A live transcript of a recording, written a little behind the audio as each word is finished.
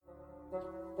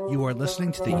You are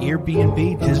listening to the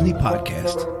Airbnb Disney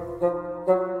podcast.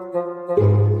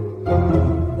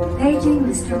 Paging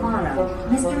Mr. Morrow,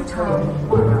 Mr. Tom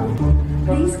Morrow.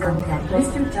 Please contact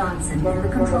Mr. Johnson in the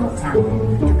control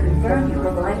tower to confirm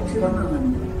your flight to the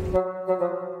moon.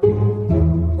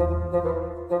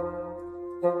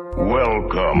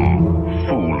 Welcome,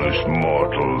 foolish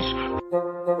mortals.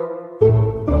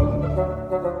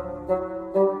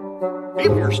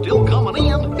 If you're still coming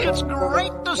in, it's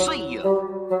great to see you. Come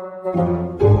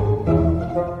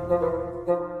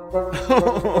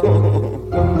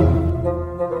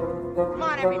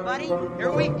on, everybody.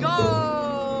 Here we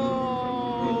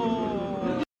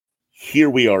go. Here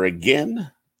we are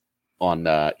again on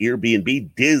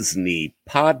Airbnb Disney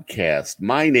podcast.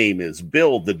 My name is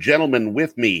Bill. The gentleman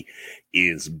with me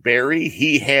is Barry.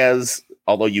 He has,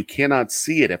 although you cannot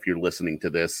see it if you're listening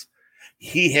to this,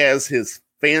 he has his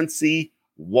fancy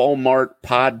Walmart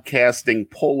podcasting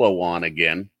polo on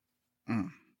again.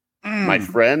 My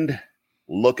friend,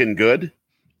 looking good.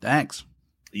 Thanks.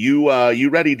 You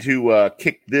ready to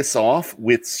kick this off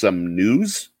with some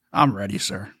news? I'm ready,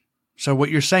 sir. So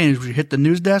what you're saying is we hit the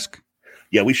news desk?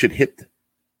 Yeah, we should hit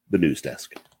the news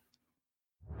desk.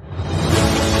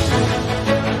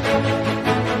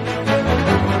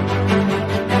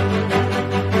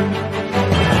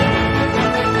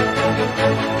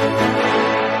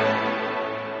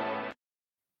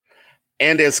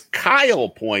 And as Kyle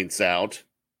points out,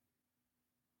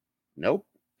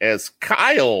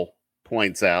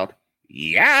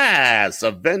 yes,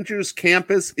 Avengers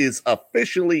Campus is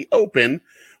officially open,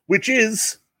 which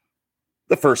is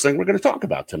the first thing we're going to talk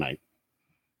about tonight.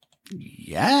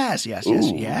 Yes.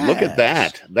 Look at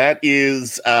that. That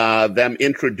is them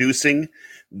introducing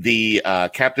the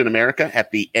Captain America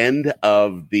at the end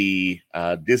of the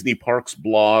Disney Parks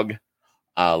blog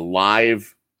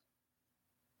live.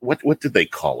 What did they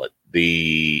call it?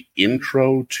 The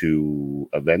intro to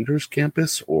Avengers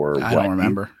Campus, or I don't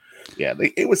remember.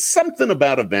 It was something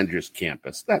about Avengers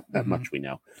Campus. That much we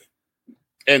know.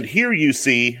 And here you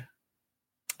see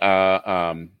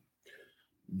the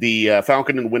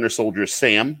Falcon and Winter Soldier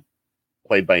Sam,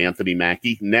 played by Anthony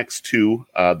Mackie, next to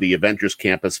the Avengers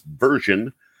Campus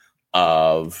version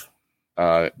of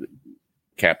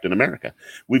Captain America.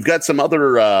 We've got some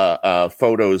other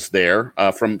photos there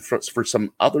for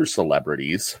some other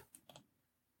celebrities,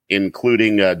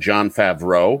 including Jon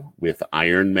Favreau with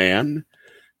Iron Man,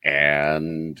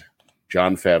 and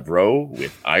Jon Favreau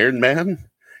with Iron Man,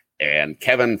 and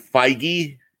Kevin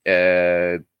Feige.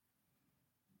 Where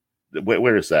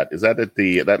is that? Is that at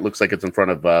the? That looks like it's in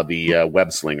front of the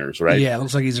Web Slingers, right? Yeah, it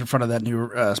looks like he's in front of that new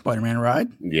Spider-Man ride.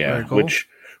 Yeah, very cool.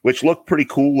 which looked pretty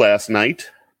cool last night.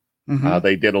 Mm-hmm.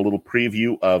 They did a little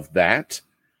preview of that.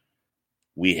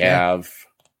 We have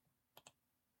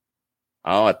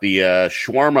at the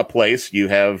shawarma place. You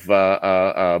have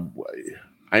I'm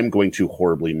going to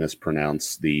horribly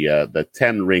mispronounce the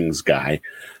 10 Rings guy.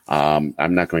 I'm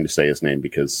not going to say his name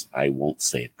because I won't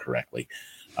say it correctly.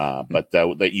 But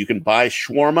that you can buy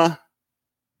shawarma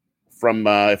from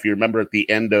if you remember at the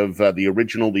end of the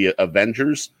original The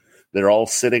Avengers, they're all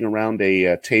sitting around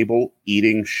a table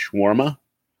eating shawarma.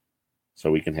 So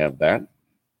we can have that.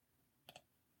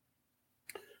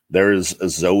 There's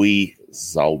Zoe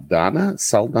Saldana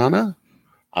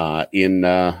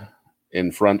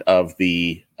in front of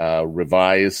the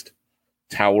revised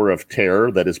Tower of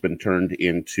Terror that has been turned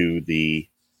into the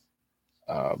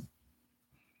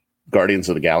Guardians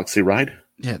of the Galaxy ride.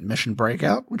 Yeah, Mission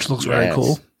Breakout, which looks very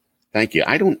cool. Thank you.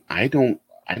 I don't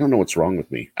know what's wrong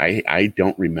with me. I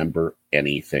don't remember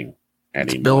anything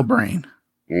anymore. It's Bill Brain.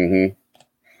 Mm-hmm.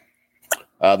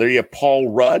 There you have Paul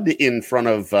Rudd in front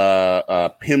of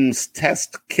Pym's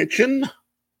Test Kitchen.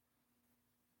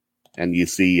 And you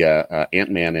see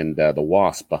Ant-Man and the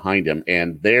Wasp behind him.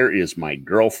 And there is my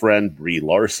girlfriend, Brie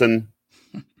Larson.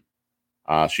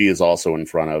 She is also in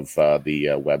front of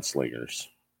the Web Slingers.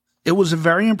 It was a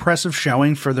very impressive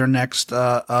showing for their next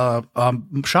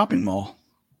shopping mall.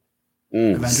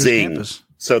 Avengers Campus.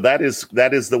 So that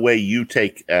is the way you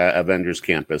take Avengers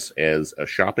Campus, as a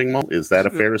shopping mall. Is that a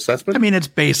fair assessment? I mean, it's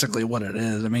basically what it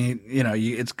is. I mean,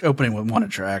 it's opening with one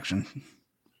attraction.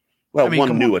 Well,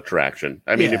 one new attraction.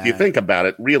 I mean, if you think about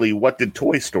it, really, what did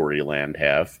Toy Story Land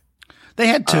have? They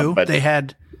had two. They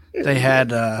had.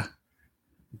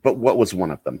 But what was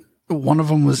one of them? One of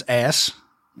them was Ass,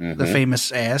 the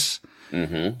famous Ass,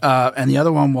 and the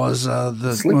other one was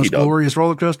the Slinky most Dog. glorious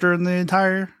roller coaster in the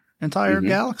entire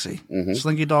galaxy,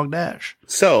 Slinky Dog Dash.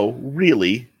 So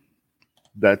really,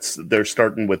 they're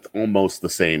starting with almost the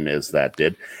same as that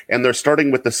did, and they're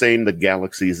starting with the same that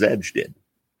Galaxy's Edge did.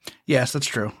 Yes, that's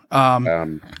true.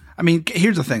 I I mean,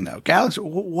 here's the thing, though. Galaxy,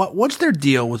 what's their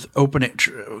deal with opening?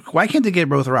 Why can't they get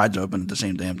both rides open at the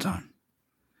same damn time?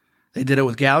 They did it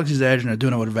with Galaxy's Edge, and they're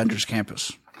doing it with Avengers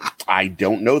Campus. I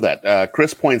don't know that.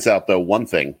 Chris points out, though, one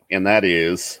thing, and that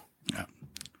is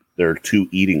there are 2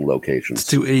 eating locations. It's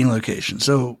 2 eating locations.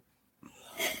 So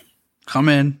come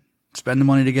in, spend the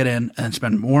money to get in, and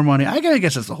spend more money. I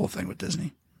guess that's the whole thing with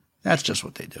Disney. That's just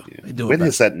what they do. Yeah. They do. When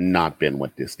has that not been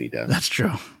what Disney does? That's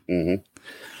true. Mm-hmm.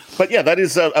 But yeah, that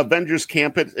is Avengers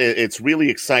Campus. It's really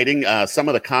exciting. Some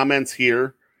of the comments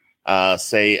here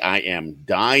say, I am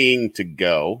dying to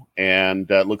go. And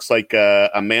it looks like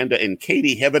Amanda and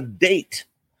Katie have a date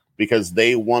because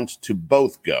they want to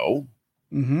both go.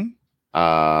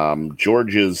 Mm-hmm.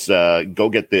 George is, go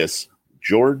get this,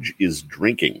 George is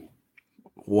drinking.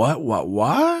 What?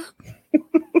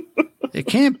 It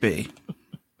can't be.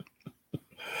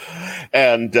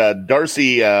 And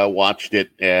Darcy watched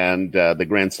it and the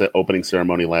grand opening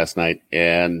ceremony last night,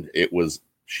 and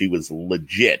she was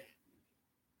legit,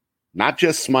 not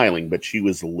just smiling, but she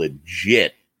was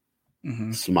legit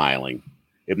smiling.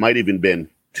 It might even been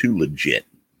too legit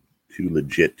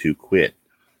to quit.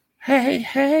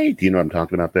 Hey, do you know what I'm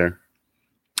talking about there?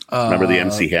 Remember the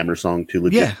MC Hammer song, Too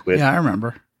Legit to Quit? Yeah, I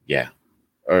remember. Yeah,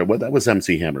 or what? That was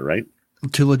MC Hammer, right?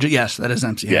 Too Legit. Yes, that is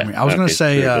MC Hammer. I was going to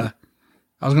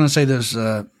say there's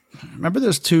remember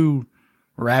those 2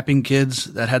 rapping kids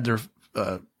that had their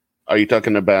are you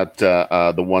talking about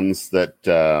the ones that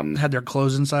had their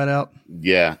clothes inside out?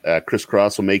 Yeah,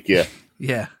 Crisscross will make you.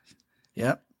 Yeah.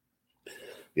 Yep.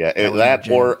 Yeah, that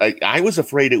or I was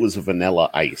afraid it was Vanilla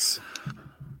Ice.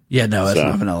 Yeah, no, that's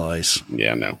not Vanilla Ice.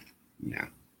 Yeah, no.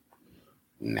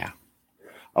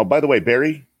 Oh, by the way,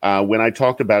 Barry, when I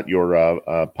talked about your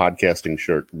podcasting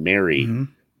shirt, Mary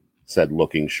said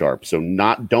looking sharp. So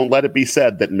don't let it be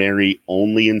said that Mary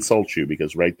only insults you,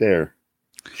 because right there,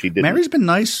 she did. Mary's been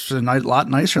nice, a lot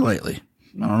nicer lately.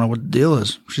 I don't know what the deal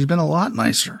is. She's been a lot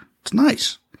nicer. It's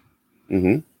nice.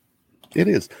 Mm-hmm. It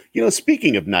is.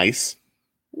 Speaking of nice,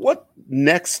 what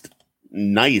next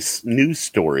nice news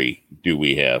story do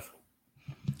we have?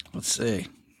 Let's see.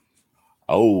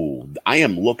 Oh, I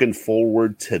am looking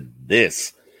forward to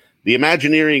this. The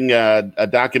Imagineering a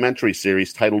documentary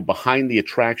series titled Behind the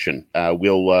Attraction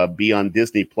will be on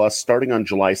Disney Plus starting on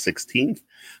July 16th.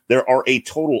 There are a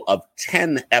total of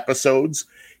 10 episodes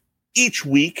each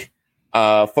week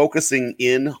focusing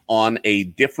in on a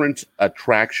different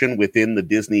attraction within the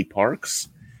Disney parks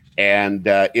and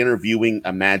interviewing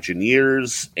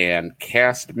Imagineers and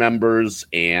cast members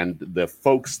and the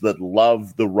folks that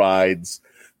love the rides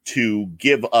to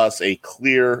give us a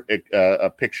clear a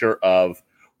picture of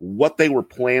what they were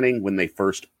planning when they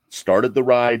first started the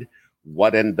ride,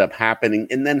 what ended up happening,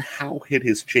 and then how it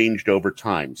has changed over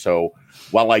time. So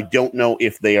while I don't know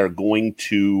if they are going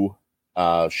to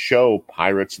show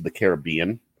Pirates of the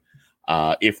Caribbean,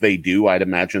 if they do, I'd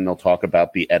imagine they'll talk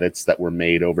about the edits that were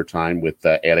made over time with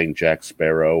adding Jack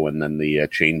Sparrow and then the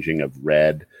changing of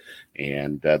Red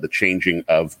and the changing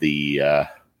of the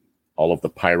all of the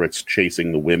pirates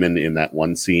chasing the women in that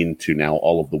one scene to now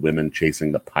all of the women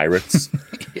chasing the pirates.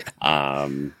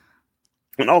 And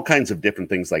all kinds of different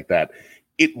things like that.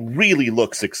 It really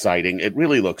looks exciting. It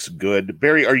really looks good.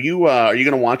 Barry, are you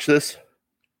going to watch this?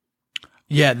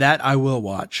 Yeah, that I will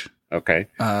watch. Okay.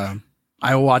 I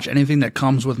will watch anything that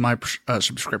comes with my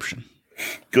subscription.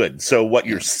 Good. So what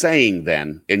you're saying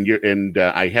then, and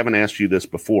I haven't asked you this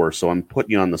before, so I'm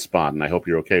putting you on the spot, and I hope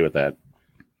you're okay with that.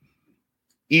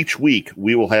 Each week,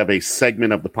 we will have a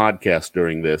segment of the podcast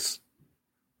during this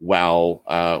while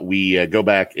we go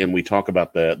back and we talk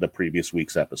about the previous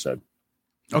week's episode.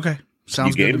 Okay.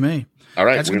 Sounds good to me. All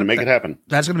right. We're going to make it happen.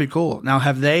 That's going to be cool. Now,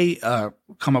 have they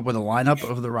come up with a lineup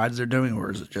of the rides they're doing,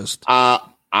 or is it just...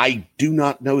 I do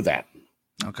not know that.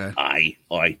 Okay.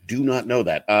 I do not know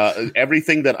that.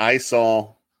 Everything that I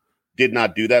saw did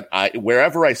not do that.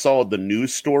 Wherever I saw the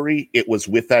news story, it was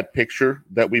with that picture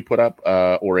that we put up,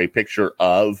 or a picture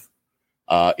of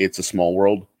It's a Small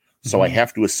World. So I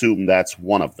have to assume that's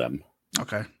one of them.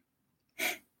 Okay.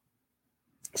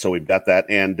 So we've got that,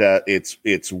 and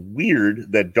it's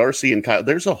weird that Darcy and Kyle.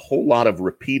 There's a whole lot of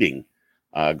repeating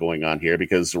going on here,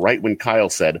 because right when Kyle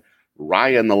said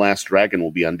Raya and the Last Dragon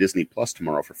will be on Disney Plus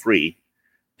tomorrow for free,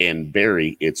 and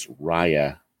Barry, it's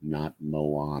Raya, not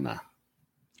Moana.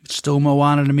 It's still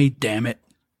Moana to me, damn it.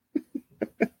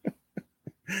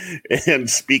 And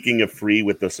speaking of free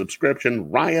with the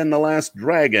subscription, Raya and the Last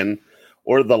Dragon,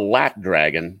 or the Lat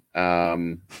Dragon.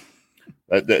 The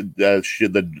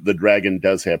dragon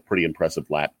does have pretty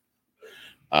impressive lat.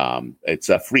 It's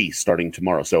free starting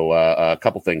tomorrow. So a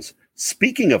couple things.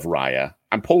 Speaking of Raya,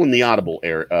 I'm pulling the Audible,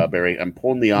 Barry. I'm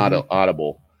pulling the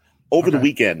Audible. Over the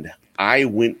weekend, I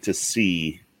went to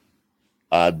see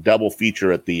a double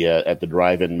feature at the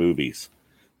drive-in movies.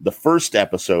 The first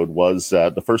episode was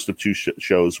the first of two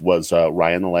shows was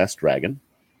Raya and the Last Dragon,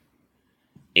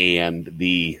 and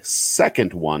the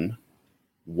second one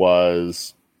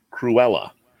was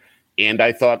Cruella. And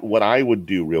I thought what I would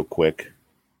do real quick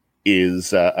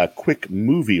is a quick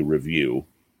movie review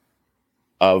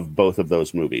of both of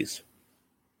those movies.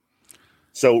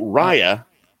 So Raya,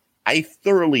 I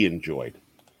thoroughly enjoyed.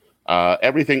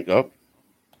 Everything up.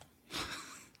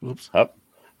 Whoops. Up.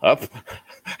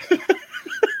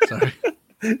 Sorry.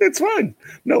 It's fine.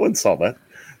 No one saw that.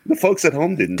 The folks at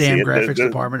home didn't Damn see it. graphics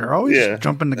department are always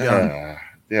jumping the gun.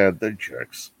 Yeah, they're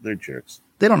jerks. They're jerks.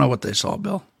 They don't know what they saw,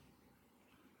 Bill.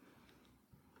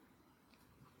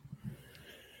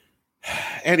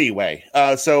 Anyway,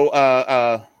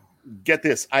 so get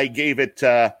this. I gave it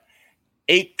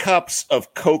 8 cups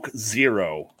of Coke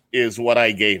Zero is what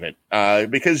I gave it.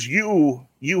 Because you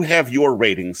have your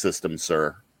rating system,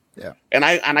 sir. Yeah. And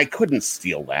I couldn't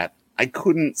steal that. I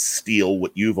couldn't steal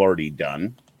what you've already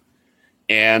done.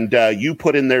 And you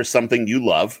put in there something you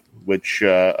love, which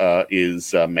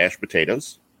is mashed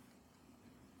potatoes.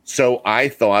 So I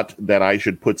thought that I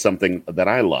should put something that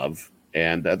I love,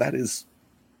 and that is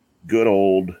good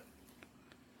old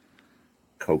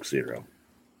Coke Zero.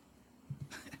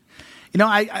 You know,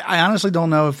 I honestly don't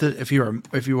know if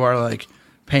you are like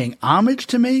paying homage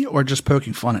to me or just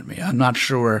poking fun at me. I'm not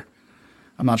sure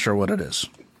what it is.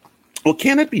 Well,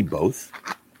 can it be both?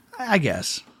 I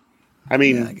guess. I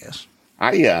mean, yeah, I guess.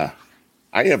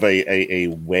 I have a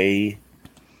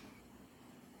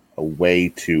way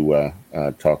to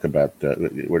talk about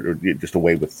just a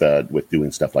way with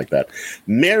doing stuff like that.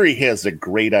 Mary has a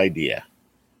great idea.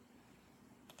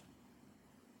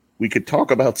 We could talk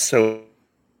about soda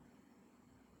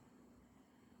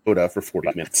for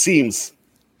 40 minutes.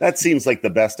 That seems like the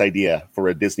best idea for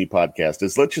a Disney podcast.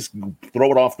 Is let's just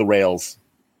throw it off the rails.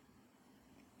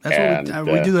 That's what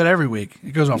we do that every week.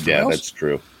 It goes off the rails. Yeah, that's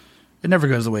true. It never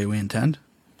goes the way we intend.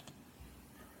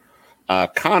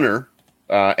 Connor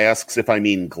asks if I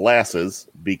mean glasses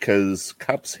because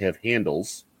cups have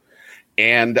handles.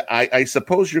 And I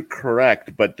suppose you're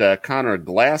correct, but Connor,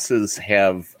 glasses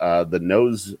have the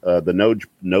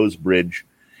nose bridge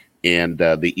and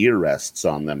the ear rests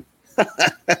on them.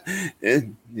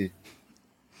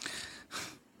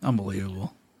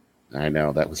 Unbelievable. I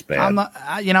know, that was bad. I'm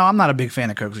not a big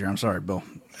fan of Coke Zero. I'm sorry, Bill.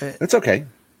 That's okay.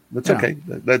 That's okay.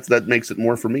 That makes it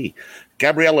more for me.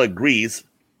 Gabriella agrees.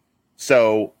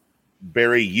 So,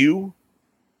 Barry, you,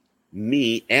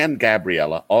 me, and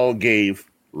Gabriella all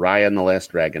gave Raya and the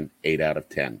Last Dragon 8 out of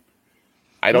 10.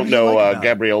 I don't know,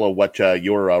 Gabriella, what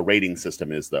your rating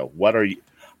system is, though. What are you?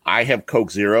 I have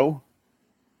Coke Zero.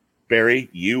 Barry,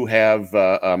 you have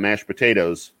mashed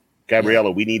potatoes.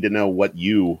 Gabriella, we need to know what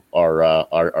you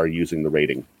are using the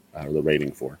rating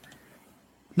for.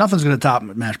 Nothing's going to top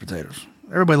mashed potatoes.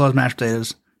 Everybody loves mashed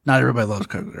potatoes. Not everybody loves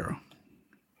Coke Zero.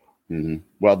 Mm-hmm.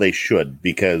 Well, they should,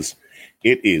 because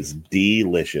it is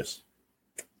delicious.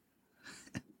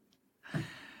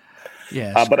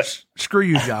 Yeah, screw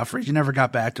you, Joffrey. You never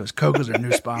got back to us. Coke is our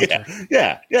new sponsor.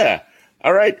 Yeah.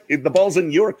 All right, the ball's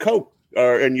in your Coke,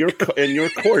 or in your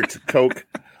court, Coke.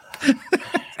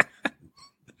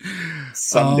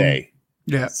 Someday.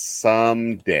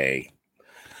 Someday.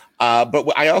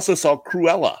 But I also saw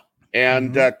Cruella,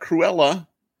 and Cruella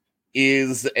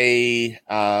is a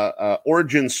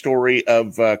origin story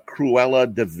of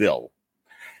Cruella de Vil.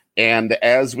 And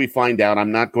as we find out,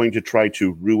 I'm not going to try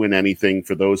to ruin anything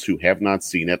for those who have not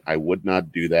seen it. I would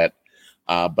not do that.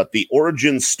 But the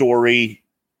origin story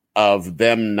of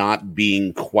them not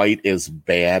being quite as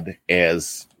bad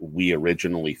as we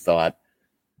originally thought,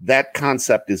 that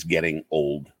concept is getting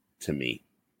old to me.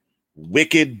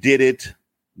 Wicked did it.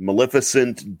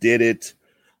 Maleficent did it.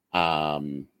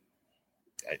 I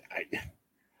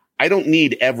don't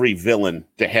need every villain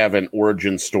to have an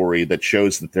origin story that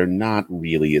shows that they're not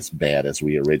really as bad as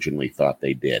we originally thought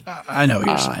they did. I know what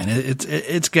you're saying.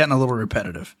 It's getting a little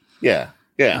repetitive. Yeah.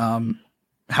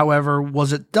 However,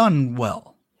 was it done well?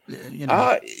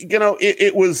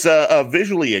 It was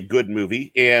visually a good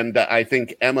movie, and I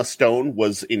think Emma Stone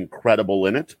was incredible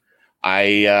in it.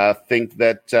 I think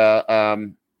that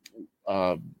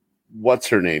what's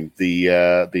her name?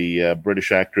 The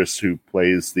British actress who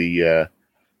plays the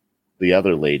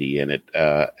other lady in it,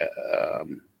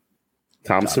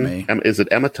 Thompson. Is it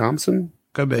Emma Thompson?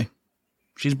 Could be.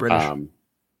 She's British.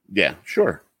 Yeah,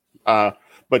 sure.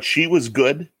 But she was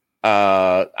good.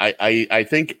 I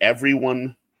think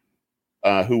everyone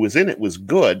who was in it was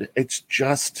good. It's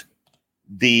just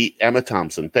the Emma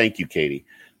Thompson. Thank you, Katie.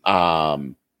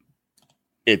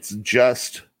 It's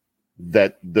just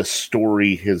that the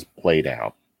story has played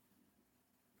out.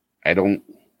 I don't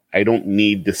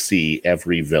need to see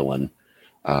every villain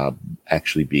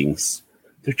actually being.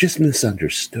 They're just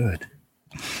misunderstood.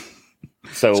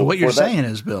 So what you're saying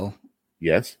is, Bill,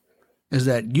 yes, is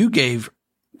that you gave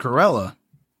Cruella.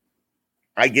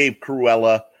 I gave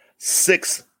Cruella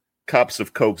 6 cups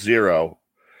of Coke Zero,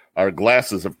 or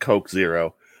glasses of Coke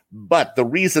Zero. But the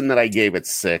reason that I gave it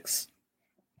 6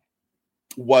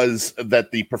 was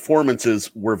that the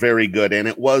performances were very good, and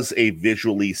it was a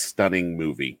visually stunning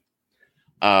movie.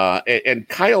 And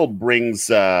Kyle brings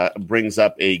up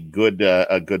a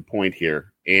good point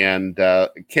here, and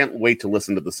can't wait to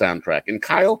listen to the soundtrack. And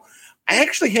Kyle, I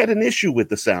actually had an issue with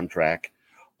the soundtrack,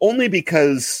 only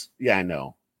because, I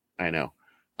know,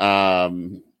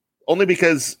 only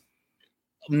because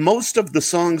most of the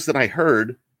songs that I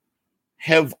heard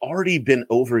have already been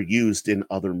overused in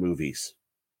other movies.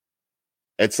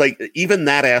 It's like even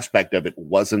that aspect of it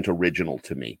wasn't original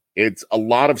to me. It's a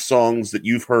lot of songs that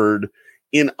you've heard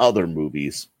in other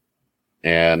movies,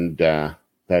 and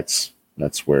that's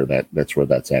where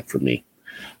that's at for me.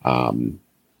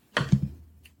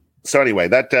 So anyway,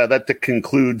 that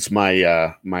concludes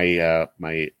my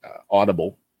my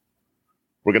audible.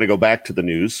 We're going to go back to the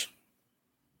news.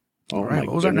 All right,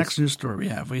 what was our next news story we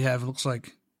have? It looks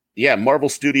like. Yeah, Marvel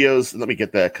Studios. Let me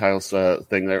get that Kyle's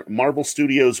thing there. Marvel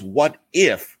Studios. What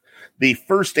if the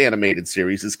first animated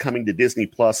series is coming to Disney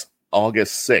Plus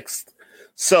August 6th?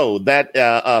 So that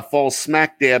falls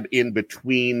smack dab in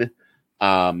between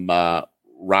Raya,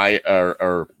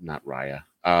 or not Raya,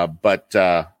 but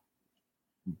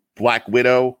Black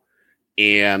Widow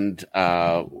and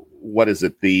what is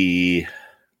it? The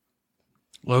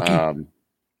Loki.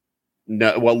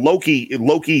 No, well,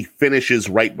 Loki finishes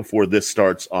right before this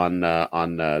starts on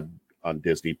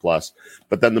Disney Plus,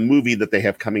 but then the movie that they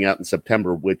have coming out in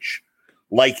September, which,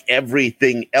 like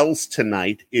everything else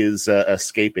tonight, is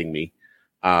escaping me.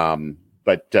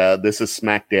 But this is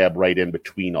smack dab right in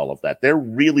between all of that. They're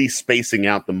really spacing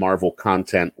out the Marvel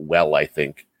content well, I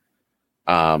think.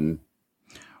 What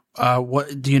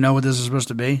do you know what this is supposed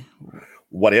to be?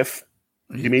 What if?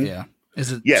 You mean? Yeah.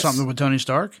 Is it Yes. something with Tony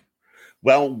Stark?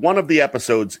 Well, one of the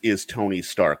episodes is Tony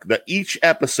Stark. Each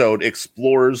episode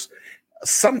explores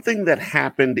something that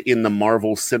happened in the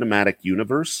Marvel Cinematic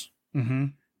Universe. Mm-hmm.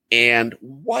 And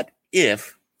what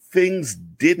if things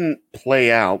didn't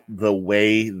play out the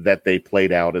way that they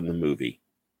played out in the movie?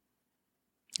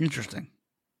 Interesting.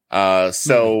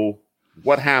 So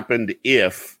what happened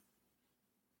if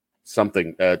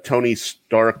something, Tony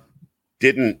Stark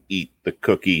didn't eat the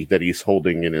cookie that he's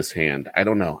holding in his hand? I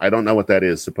don't know. I don't know what that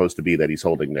is supposed to be that he's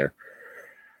holding there.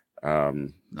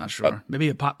 Not sure. Maybe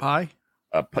a pot pie?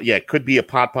 Yeah, it could be a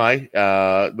pot pie.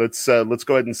 Let's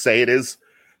go ahead and say it is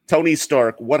Tony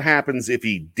Stark. What happens if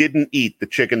he didn't eat the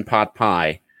chicken pot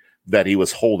pie that he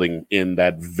was holding in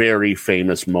that very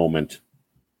famous moment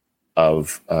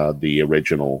of the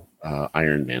original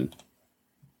Iron Man?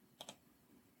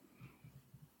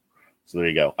 So there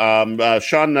you go.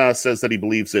 Sean says that he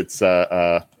believes it's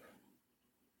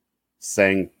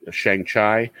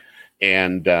Shang-Chi,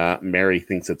 and Mary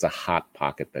thinks it's a Hot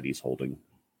Pocket that he's holding.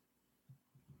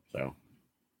 So,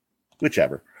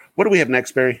 whichever. What do we have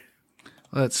next, Barry?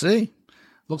 Let's see.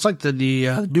 Looks like the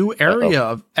new area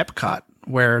of Epcot,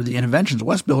 where the Inventions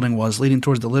West building was, leading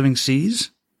towards the Living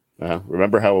Seas.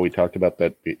 Remember how we talked about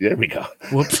that? There we go.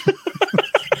 Whoops.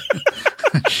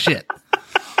 Shit.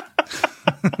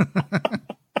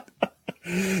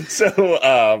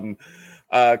 So,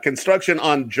 construction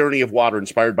on Journey of Water,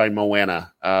 inspired by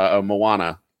Moana,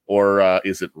 or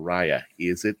is it Raya?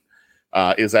 Is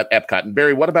that Epcot? And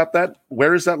Barry, what about that?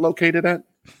 Where is that located at?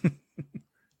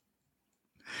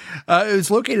 It's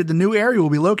located. The new area will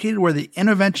be located where the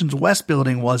Innovations West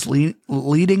building was,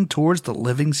 leading towards the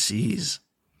Living Seas.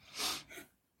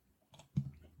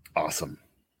 Awesome.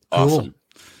 Cool.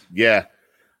 Yeah.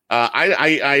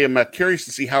 I am curious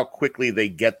to see how quickly they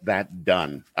get that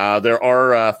done. There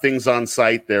are things on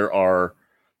site. There are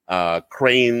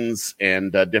cranes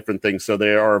and different things. So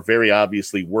they are very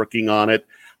obviously working on it.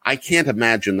 I can't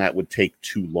imagine that would take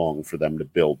too long for them to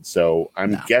build. So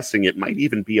I'm guessing it might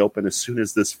even be open as soon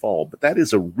as this fall. But that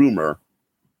is a rumor,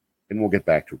 and we'll get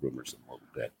back to rumors in a little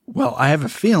bit. Well, I have a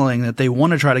feeling that they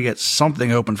want to try to get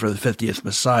something open for the 50th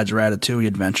besides Ratatouille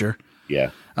Adventure. Yeah.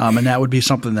 And that would be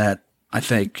something that I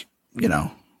think,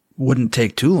 wouldn't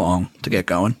take too long to get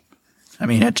going. I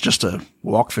mean, it's just a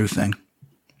walkthrough thing.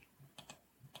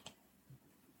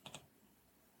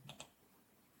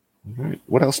 All right.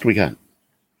 What else do we got?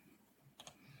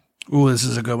 Ooh, this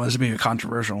is a good one. This is going to be a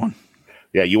controversial one.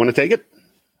 Yeah, you want to take it?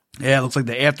 Yeah, it looks like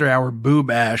the after-hour Boo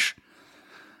Bash.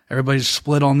 Everybody's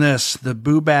split on this. The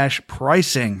Boo Bash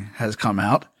pricing has come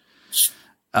out.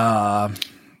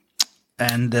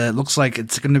 And it looks like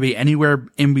it's going to be anywhere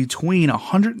in between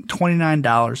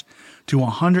 $129 to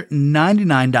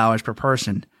 $199 per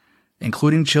person,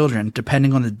 including children,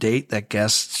 depending on the date that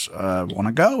guests want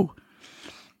to go.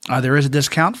 There is a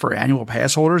discount for annual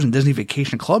pass holders and Disney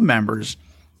Vacation Club members,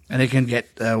 and they can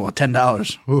get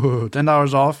 $10. Ooh,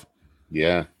 $10 off.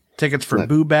 Yeah. Tickets for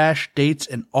Boo Bash dates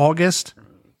in August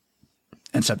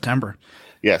and September.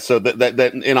 Yeah, so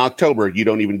that in October you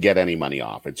don't even get any money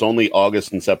off. It's only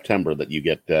August and September that you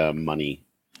get money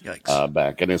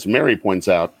back. And as Mary points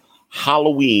out,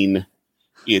 Halloween,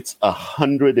 it's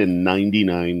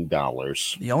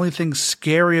 $199. The only thing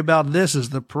scary about this is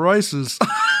the prices.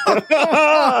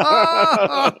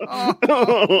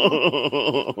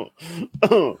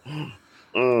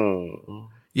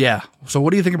 Yeah. So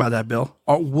what do you think about that, Bill?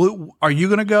 Are you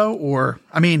going to go, or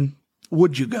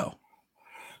would you go?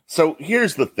 So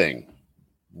here's the thing.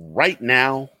 Right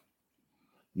now,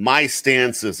 my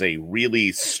stance is a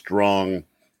really strong,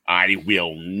 I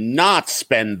will not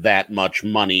spend that much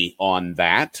money on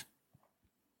that.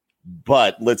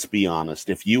 But let's be honest.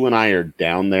 If you and I are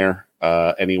down there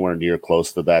anywhere near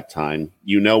close to that time,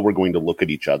 we're going to look at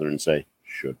each other and say,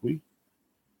 should we?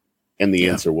 And the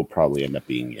answer will probably end up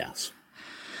being yes.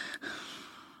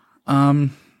 Well,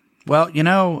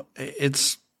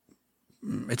 it's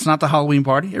not the Halloween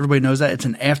party. Everybody knows that. It's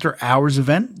an after hours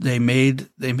event. They made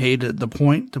the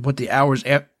point to put the hours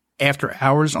after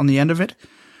hours on the end of it,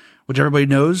 which everybody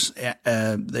knows.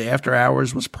 The after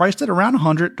hours was priced at around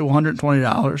 $100 to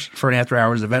 $120 for an after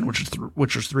hours event,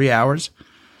 which was 3 hours.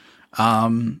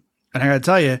 And I got to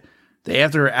tell you, the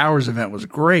after hours event was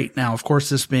great. Now, of course,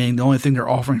 this being the only thing they're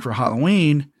offering for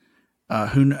Halloween,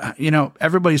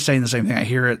 everybody's saying the same thing. I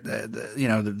hear it.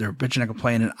 They're bitching and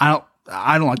complaining. I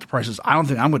don't like the prices. I don't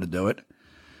think I'm going to do it.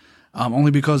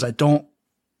 Only because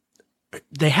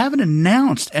they haven't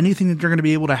announced anything that they're going to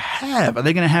be able to have. Are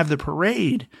they going to have the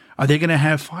parade? Are they going to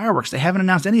have fireworks? They haven't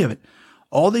announced any of it.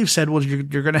 All they've said was you're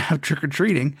going to have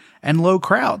trick-or-treating and low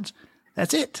crowds.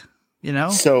 That's it.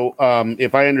 So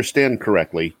if I understand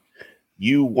correctly,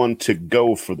 you want to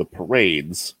go for the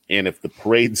parades, and if the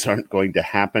parades aren't going to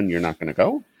happen, you're not going to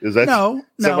go? Is that no?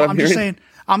 I'm just saying.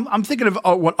 I'm thinking of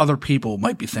what other people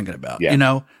might be thinking about,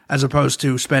 as opposed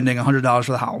to spending $100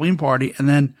 for the Halloween party and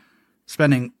then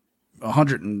spending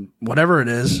 $100 and whatever it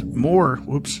is more,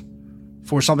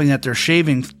 for something that they're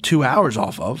shaving 2 hours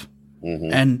off of,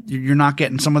 and you're not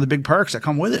getting some of the big perks that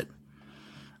come with it.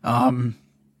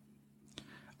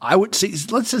 I would see.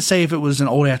 Let's just say if it was an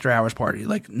old after hours party,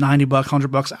 like $90,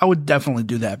 $100, I would definitely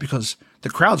do that because the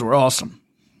crowds were awesome,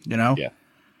 Yeah.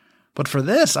 But for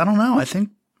this, I don't know. I think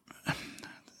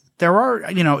there are,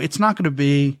 it's not going to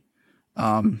be,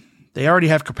 they already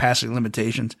have capacity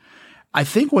limitations. I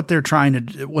think what they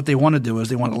want to do is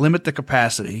they want to limit the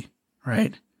capacity,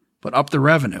 right? But up the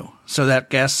revenue so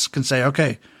that guests can say,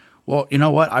 okay, well, you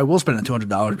know what? I will spend the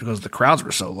 $200 because the crowds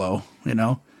were so low, I don't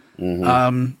know.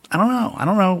 I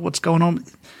don't know what's going on.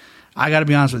 I got to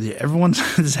be honest with you.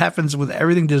 This happens with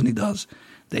everything Disney does.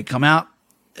 They come out,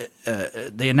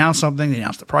 they announce something, they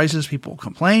announce the prices, people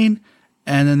complain,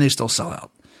 and then they still sell out.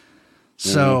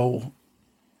 So,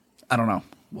 I don't know.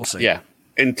 We'll see. Yeah.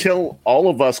 Until all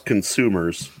of us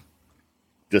consumers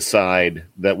decide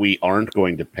that we aren't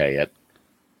going to pay it,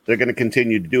 they're going to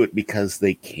continue to do it because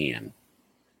they can.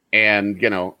 And,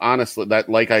 honestly, that,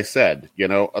 like I said,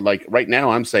 like right now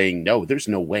I'm saying, no, there's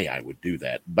no way I would do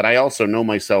that. But I also know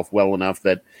myself well enough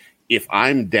that if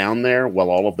I'm down there while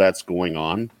all of that's going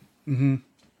on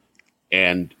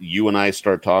and you and I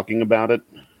start talking about it,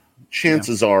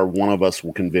 chances are one of us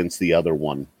will convince the other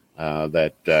one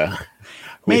that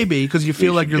maybe because you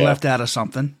feel like you're left out of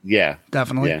something. Yeah,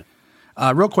 definitely.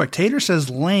 Yeah. Real quick, Tater says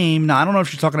lame. Now I don't know if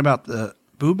she's talking about the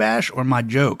Boo Bash or my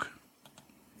joke.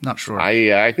 Not sure.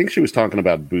 I think she was talking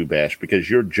about Boo Bash because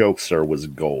your joke, sir, was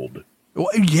gold. Well,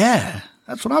 yeah,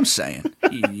 that's what I'm saying.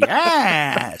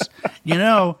 Yes,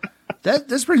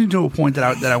 this brings me to a point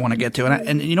that I want to get to,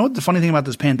 and you know what the funny thing about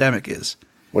this pandemic is?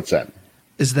 What's that?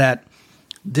 Is that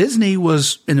Disney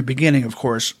was, in the beginning, of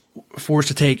course, forced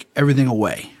to take everything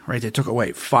away, right? They took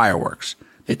away fireworks.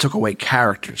 They took away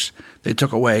characters. They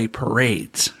took away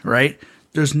parades, right?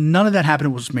 There's none of that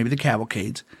happened. It was maybe the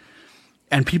cavalcades.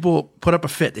 And people put up a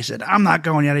fit. They said, I'm not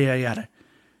going, yada, yada, yada.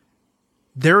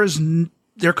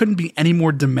 There couldn't be any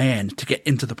more demand to get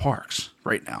into the parks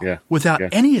right now without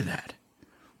any of that.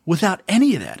 Without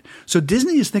any of that. So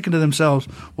Disney is thinking to themselves,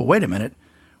 well, wait a minute.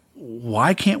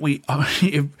 Why can't we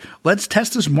let's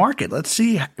test this market. Let's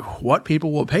see what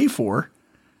people will pay for,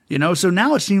 You know, so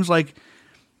now it seems like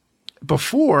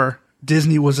before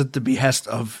Disney was at the behest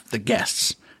of the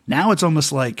guests. Now it's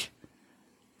almost like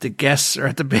the guests are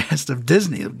at the behest of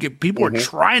Disney. People are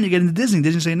trying to get into Disney.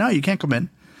 Disney say, no, you can't come in.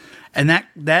 And that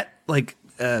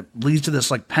leads to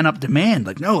this like pent up demand.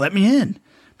 Like, no, let me in.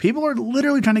 People are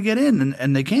literally trying to get in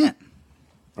and they can't.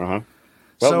 Well,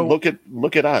 so, look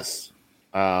at us.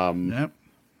 Yep.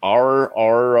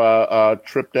 Our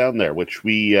trip down there, which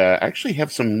we actually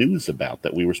have some news about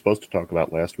that we were supposed to talk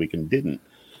about last week and didn't.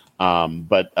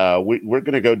 But we're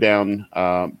going to go down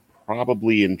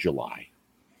probably in July.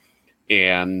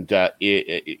 And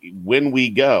when we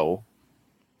go,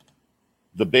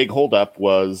 the big holdup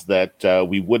was that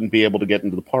we wouldn't be able to get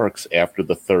into the parks after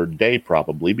the third day,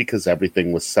 probably because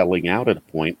everything was selling out at a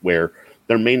point where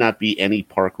there may not be any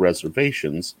park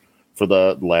reservations for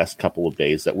the last couple of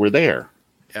days that we're there.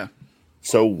 Yeah.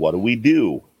 So what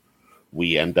do?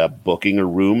 We end up booking a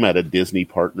room at a Disney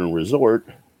partner resort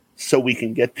so we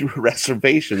can get through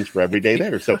reservations for every day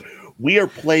there. So we are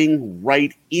playing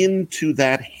right into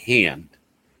that hand.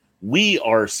 We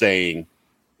are saying,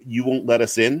 you won't let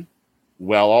us in?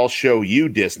 Well, I'll show you,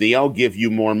 Disney. I'll give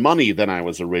you more money than I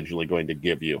was originally going to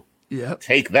give you. Yeah.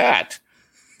 Take that.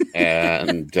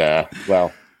 And,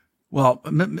 well,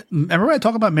 remember I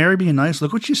talk about Mary being nice?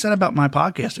 Look what she said about my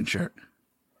podcasting shirt.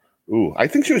 Ooh, I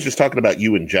think she was just talking about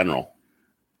you in general.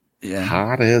 Yeah.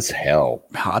 Hot as hell.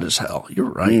 Hot as hell. You're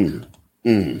right.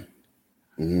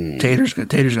 Tater's going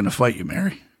to fight you,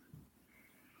 Mary.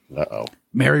 Uh-oh.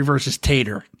 Mary versus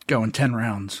Tater going 10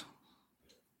 rounds.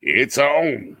 It's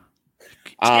on.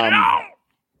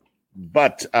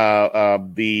 But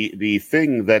the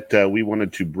thing that we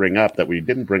wanted to bring up that we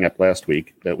didn't bring up last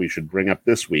week, that we should bring up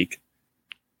this week,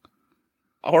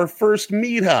 our first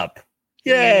meetup.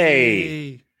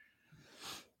 Yay!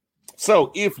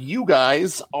 So if you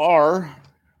guys are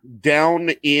down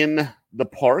in the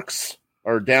parks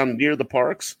or down near the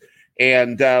parks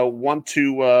and want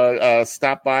to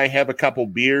stop by, have a couple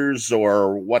beers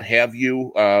or what have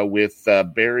you with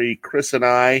Barry, Chris, and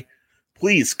I,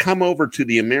 please come over to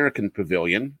the American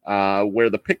Pavilion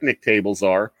where the picnic tables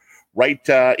are, right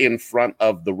in front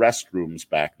of the restrooms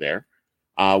back there.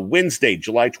 Wednesday,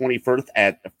 July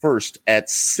 21st at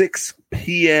 6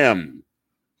 p.m.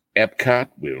 Epcot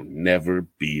will never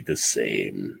be the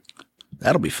same.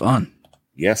 That'll be fun.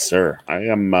 Yes, sir. I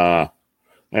am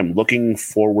looking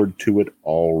forward to it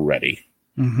already.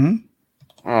 Mm-hmm.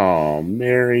 Oh,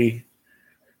 Mary.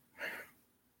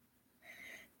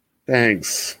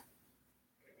 Thanks.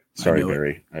 Sorry,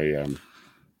 Barry.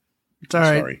 It's all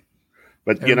right. Sorry.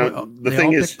 But, you know, the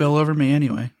thing is, Bill over me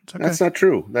anyway. It's okay. That's not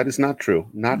true. That is not true.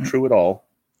 Not true at all.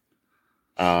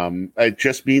 It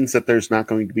just means that there's not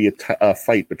going to be a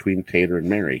fight between Tater and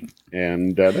Mary,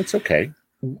 and that's okay.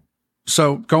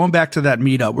 So going back to that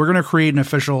meetup, we're going to create an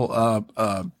official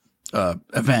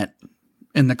event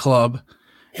in the club,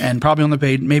 and probably on the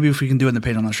page. Maybe if we can do it in the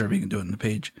page, I'm not sure if we can do it in the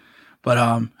page, but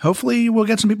hopefully we'll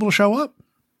get some people to show up.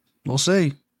 We'll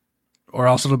see, or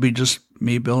else it'll be just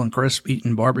me, Bill, and Chris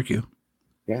eating barbecue.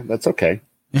 Yeah, that's okay.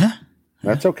 Yeah,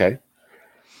 that's okay.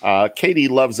 Katie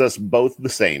loves us both the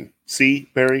same. See,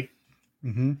 Barry?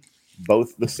 Mm-hmm.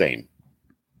 Both the same.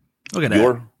 Look at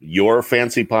that. Your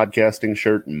fancy podcasting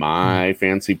shirt, my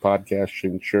fancy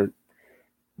podcasting shirt.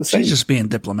 She's just being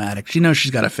diplomatic. She knows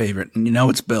she's got a favorite, and you know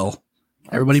it's Bill.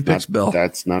 Everybody picks Bill.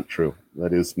 That's not true.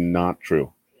 That is not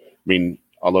true. I mean,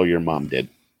 although your mom did.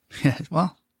 Yeah,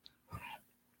 well.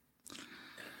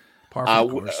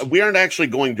 We aren't actually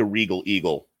going to Regal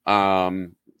Eagle.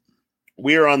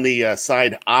 We are on the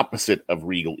side opposite of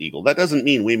Regal Eagle. That doesn't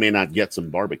mean we may not get some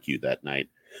barbecue that night.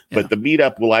 But the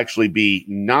meetup will actually be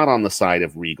not on the side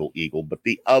of Regal Eagle, but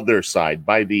the other side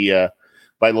by the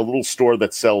little store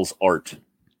that sells art,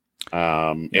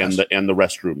 and the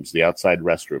restrooms, the outside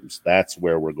restrooms. That's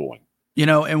where we're going. You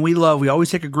know, and we always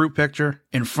take a group picture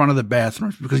in front of the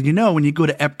bathrooms because you know when you go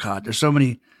to Epcot, there's so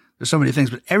many things,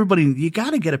 but everybody, you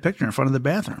got to get a picture in front of the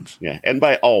bathrooms. Yeah, and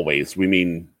by always we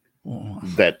mean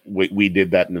that we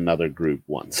did that in another group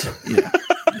once. Yeah.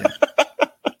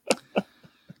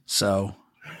 So.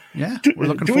 Yeah, we're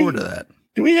looking forward to that.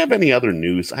 Do we have any other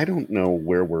news? I don't know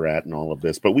where we're at in all of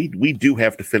this, but we do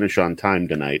have to finish on time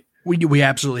tonight. We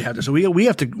absolutely have to. So we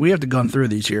have to gun through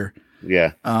these here.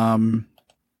 Yeah.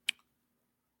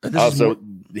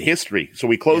 History. So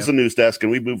we closed the news desk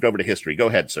and we moved over to history. Go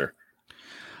ahead, sir.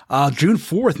 June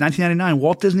 4th, 1999,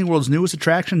 Walt Disney World's newest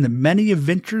attraction, The Many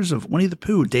Adventures of Winnie the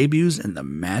Pooh, debuts in the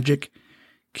Magic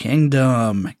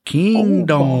Kingdom.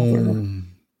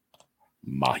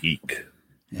 Mahik.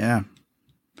 Yeah.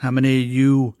 How many of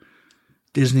you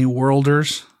Disney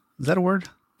Worlders? Is that a word?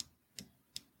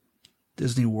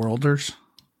 Disney Worlders.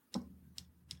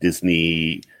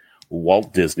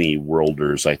 Walt Disney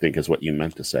Worlders, I think is what you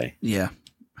meant to say. Yeah.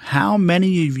 How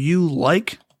many of you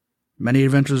like Many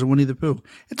Adventures of Winnie the Pooh?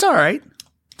 It's all right.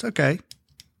 It's okay.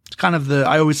 It's kind of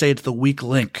I always say it's the weak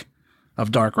link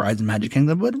of Dark Rides and Magic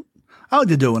Kingdom, but I like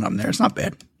to do it. I'm there. It's not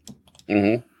bad.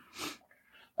 Mm-hmm.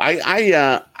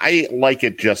 I like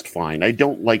it just fine. I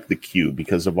don't like the queue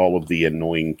because of all of the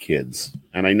annoying kids.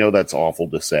 And I know that's awful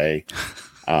to say,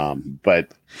 but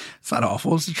it's not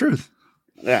awful. It's the truth.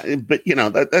 But you know,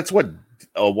 that's what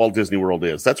Walt Disney World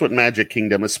is. That's what Magic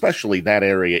Kingdom, especially that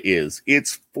area, is.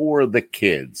 It's for the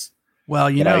kids.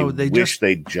 Well, you know, they'd just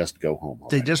go home.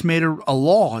 Already. They just made a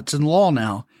law. It's in law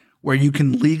now where you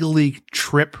can legally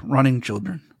trip running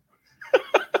children.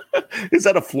 Is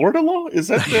that a Florida law? Is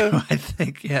that I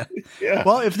think, yeah. Yeah.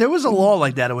 Well, if there was a law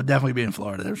like that, it would definitely be in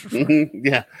Florida. There's for sure. Mm-hmm.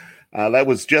 Yeah. That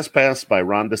was just passed by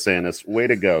Ron DeSantis. Way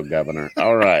to go, Governor.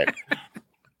 All right.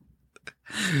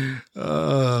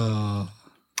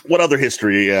 What other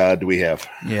history do we have?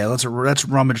 Yeah, let's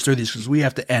rummage through these because we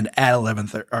have to end at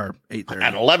 11:30 or 8:30.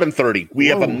 At 11:30, we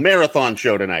have a marathon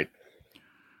show tonight.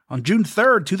 On June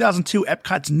 3rd, 2002,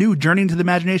 Epcot's new Journey into the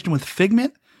Imagination with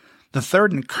Figment, the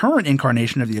third and current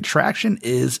incarnation of the attraction,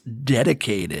 is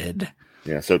dedicated.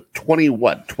 Yeah, so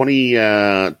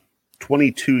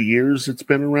 22 years it's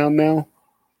been around now.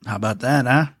 How about that,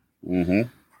 huh?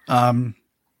 Mm-hmm.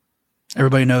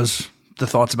 Everybody knows the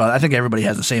thoughts about it. I think everybody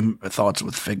has the same thoughts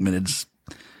with Figment.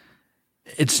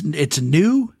 It's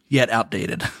new yet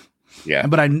outdated. Yeah.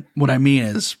 But what I mean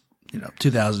is,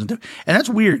 2002. And that's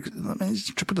weird. Let me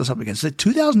put this up again. It's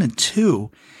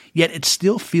 2002, yet it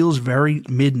still feels very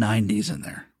mid-90s in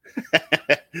there.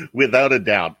 Without a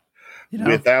doubt.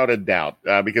 Without a doubt.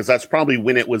 Because that's probably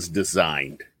when it was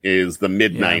designed, is the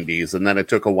mid-90s. And then it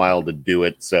took a while to do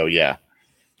it. So, yeah.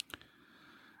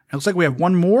 It looks like we have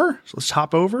one more. So let's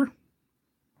hop over.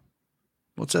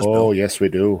 What's this, Bill? Oh, yes, we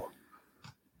do.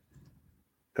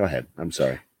 Go ahead. I'm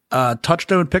sorry.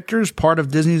 Touchstone Pictures, part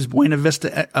of Disney's Buena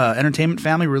Vista Entertainment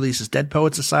family, releases Dead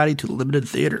Poets Society to limited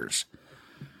theaters.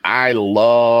 I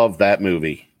love that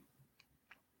movie.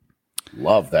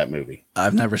 Love that movie.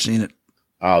 I've never seen it.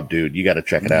 Oh, dude, you got to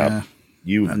check it out.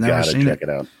 You've got to check it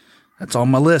out. That's on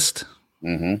my list.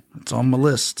 Mm-hmm. It's on my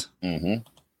list. Mm-hmm.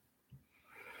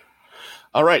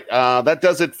 All right. That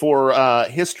does it for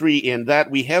history in that.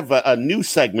 We have a new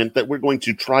segment that we're going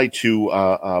to try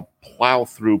to plow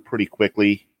through pretty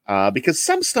quickly because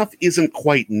some stuff isn't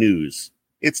quite news.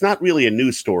 It's not really a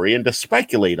news story, and to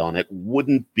speculate on it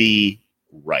wouldn't be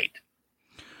right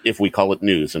if we call it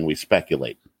news and we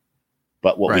speculate.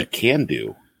 But what we can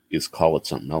do is call it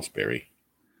something else, Barry.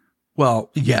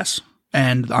 Well, yes.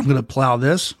 And I'm going to plow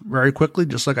this very quickly,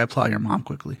 just like I plow your mom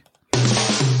quickly.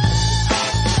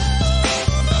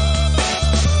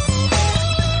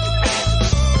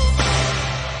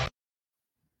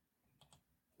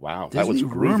 Wow, Disney that was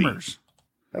groovy. Rumors.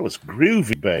 That was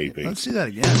groovy, baby. Let's see that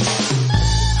again.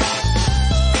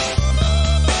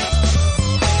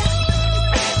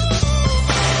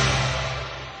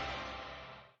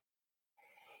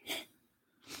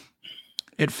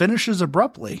 It finishes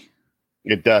abruptly.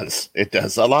 It does. It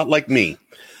does. A lot like me.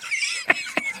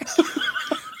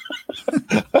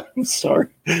 I'm sorry.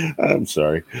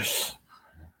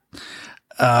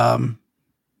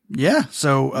 Yeah.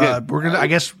 So we're gonna. I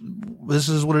guess this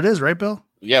is what it is, right, Bill?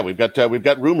 Yeah, we've got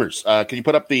rumors. Can you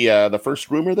put up the first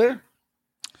rumor there?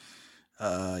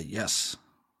 Yes.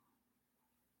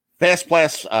 Fast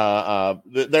Pass.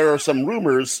 There are some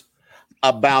rumors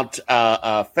about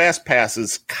Fast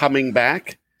Passes coming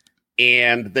back,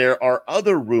 and there are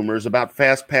other rumors about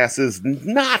Fast Passes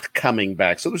not coming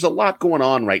back. So there's a lot going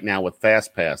on right now with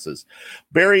Fast Passes.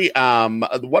 Barry,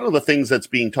 one of the things that's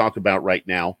being talked about right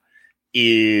now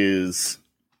is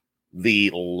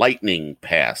the Lightning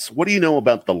Pass. What do you know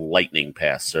about the Lightning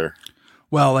Pass, sir?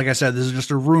 Well, like I said, this is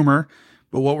just a rumor,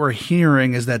 but what we're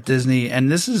hearing is that Disney,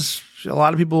 and this is a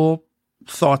lot of people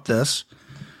thought this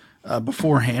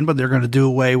beforehand, but they're going to do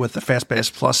away with the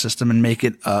FastPass Plus system and make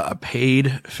it a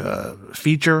paid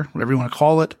feature, whatever you want to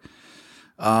call it.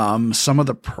 Some of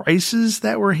the prices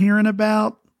that we're hearing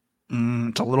about,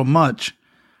 it's a little much.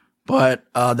 But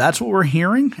that's what we're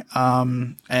hearing.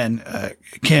 And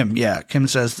Kim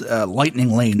says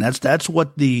Lightning Lane. That's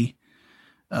what the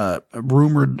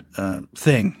rumored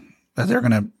thing that they're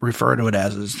going to refer to it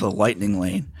as is the Lightning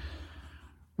Lane.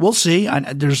 We'll see.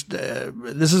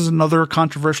 This is another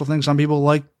controversial thing. Some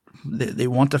people they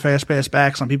want the Fast Pass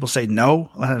back. Some people say no.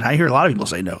 I hear a lot of people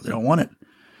say no. They don't want it.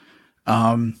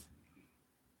 I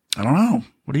don't know.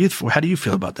 How do you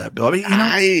feel about that, Bill? I mean,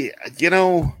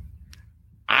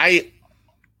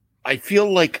 I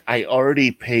feel like I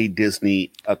already pay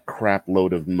Disney a crap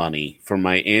load of money for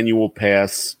my annual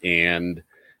pass and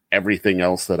everything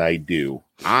else that I do.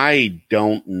 I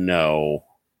don't know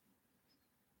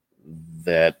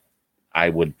that I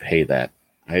would pay that.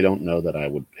 I don't know that I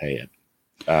would pay it.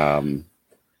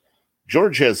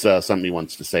 George has something he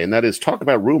wants to say, and that is talk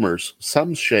about rumors.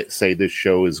 Some say this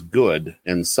show is good,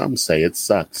 and some say it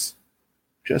sucks.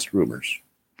 Just rumors.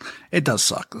 It does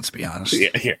suck, let's be honest.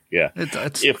 Yeah.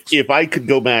 If I could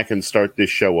go back and start this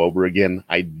show over again,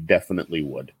 I definitely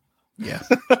would. Yeah.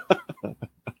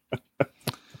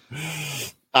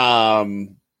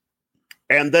 And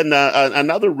then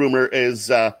another rumor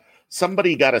is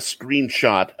somebody got a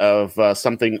screenshot of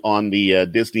something on the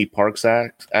Disney Parks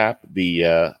app.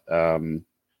 The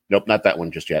nope, not that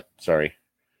one just yet. Sorry.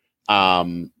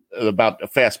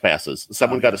 About fast passes.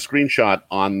 Someone got a screenshot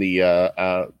on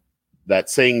the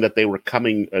that saying that they were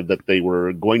coming, that they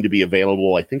were going to be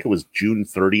available. I think it was June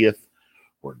 30th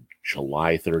or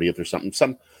July 30th or something.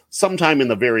 Sometime in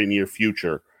the very near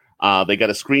future. They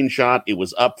got a screenshot. It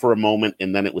was up for a moment,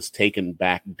 and then it was taken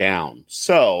back down.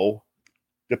 So,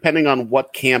 depending on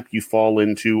what camp you fall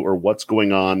into or what's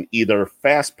going on, either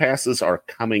fast passes are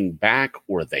coming back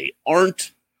or they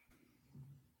aren't.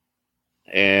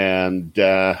 And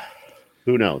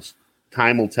who knows?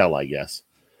 Time will tell, I guess.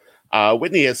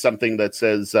 Whitney has something that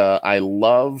says, I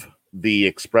love the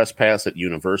Express Pass at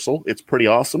Universal. It's pretty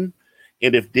awesome.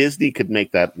 And if Disney could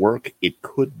make that work, it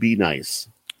could be nice.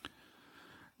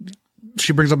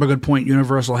 She brings up a good point.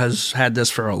 Universal has had this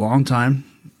for a long time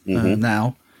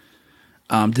now.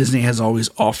 Disney has always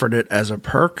offered it as a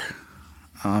perk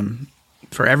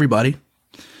for everybody.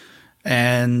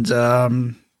 And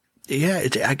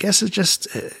I guess it's just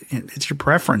it's your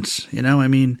preference. You know, I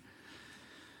mean,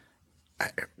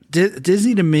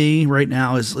 Disney to me right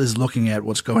now is looking at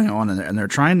what's going on in there, and they're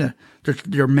trying to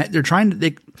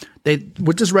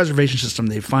with this reservation system,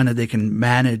 they find that they can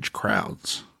manage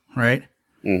crowds, right?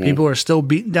 Mm-hmm. People are still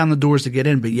beating down the doors to get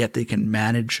in, but yet they can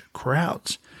manage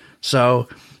crowds. So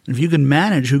if you can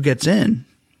manage who gets in,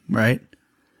 right?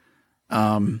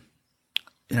 You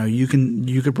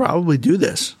could probably do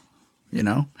this. You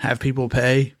know, have people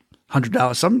pay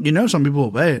 $100. Some people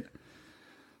will pay it.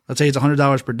 Let's say it's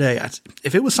 $100 per day.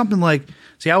 If it was something like,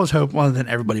 I was hoping, well, then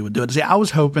everybody would do it. I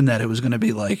was hoping that it was going to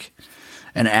be like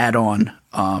an add-on.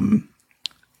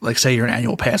 Like say you're an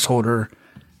annual pass holder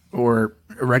or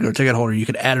a regular ticket holder, you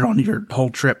could add it on to your whole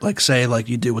trip. Like say, like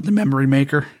you do with the Memory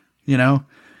Maker, you know,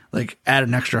 like add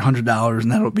an extra $100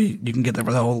 and that'll be, you can get that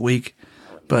for the whole week.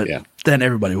 But then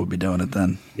everybody would be doing it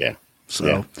then. Yeah.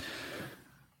 So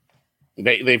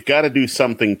they've got to do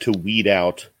something to weed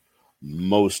out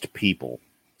most people.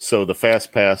 So the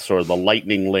Fast Pass or the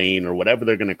Lightning Lane or whatever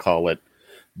they're going to call it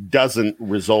doesn't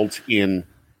result in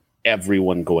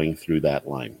everyone going through that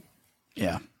line.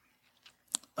 Yeah.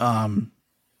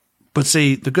 But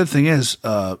see, the good thing is,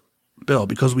 Bill,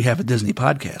 because we have a Disney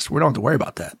podcast, we don't have to worry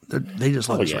about that. They just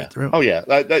let us right through. Oh, yeah.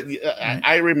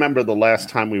 I remember the last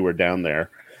time we were down there,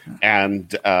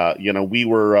 and, we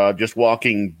were just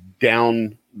walking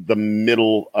down the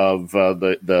middle of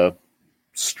the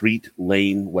street,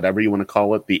 lane, whatever you want to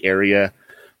call it, the area,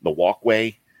 the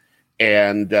walkway.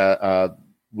 And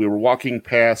we were walking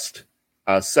past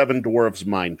Seven Dwarfs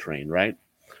Mine Train, right?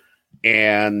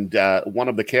 And one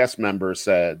of the cast members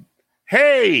said,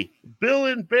 "Hey, Bill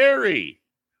and Barry,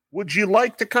 would you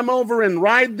like to come over and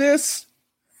ride this,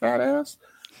 fat ass?"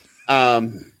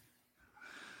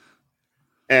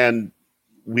 And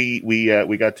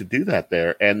we got to do that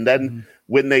there. And then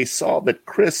when they saw that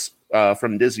Chris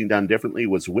from Disney Done Differently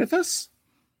was with us,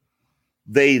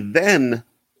 they then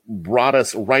brought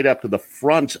us right up to the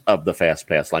front of the Fast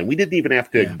Pass line. We didn't even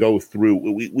have to go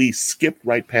through. We skipped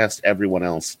right past everyone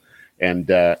else. And,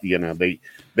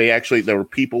 they actually, there were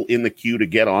people in the queue to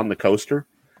get on the coaster.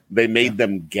 They made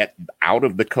them get out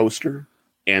of the coaster,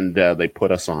 and they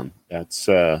put us on. That's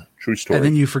a true story. And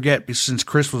then you forget, since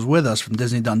Chris was with us from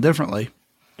Disney Done Differently,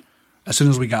 as soon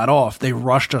as we got off, they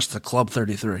rushed us to Club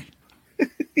 33.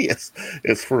 Yes,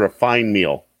 it's for a fine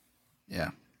meal.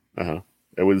 Yeah.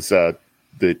 It was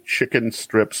the chicken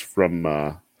strips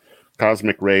from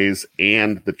Cosmic Rays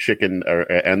and the chicken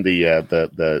and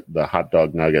the hot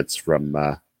dog nuggets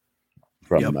from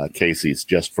Casey's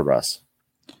just for us.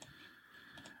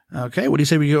 Okay, what do you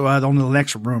say we go on to the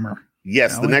next rumor?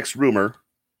 Yes, the next rumor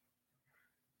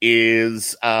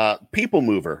is People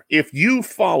Mover. If you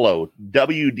follow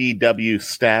WDW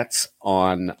Stats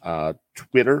on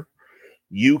Twitter,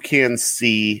 you can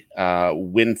see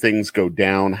when things go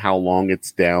down, how long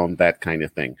it's down, that kind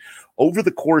of thing. Over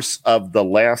the course of the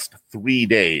last 3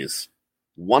 days,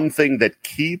 one thing that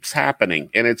keeps happening,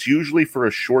 and it's usually for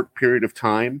a short period of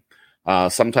time,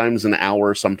 sometimes an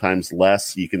hour, sometimes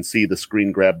less. You can see the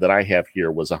screen grab that I have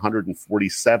here was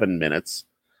 147 minutes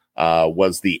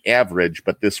was the average,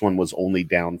 but this one was only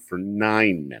down for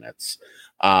 9 minutes.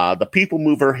 The People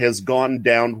Mover has gone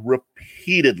down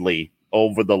repeatedly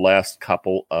over the last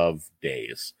couple of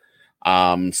days.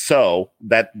 So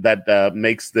that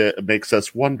makes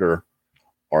us wonder,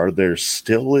 are there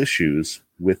still issues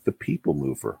with the People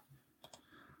Mover?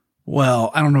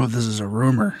 Well, I don't know if this is a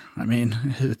rumor. I mean,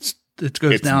 it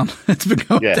goes down. It's been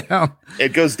going down.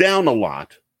 It goes down a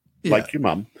lot, like your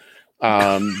mom.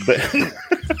 But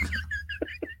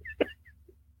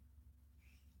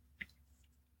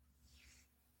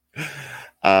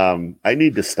I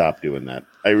need to stop doing that.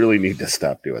 I really need to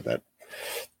stop doing that.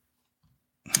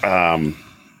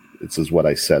 This is what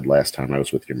I said last time I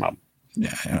was with your mom.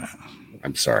 Yeah.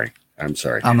 I'm sorry. I'm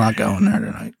not going there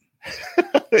tonight.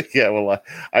 Yeah, well,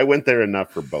 I went there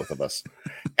enough for both of us.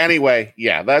 Anyway,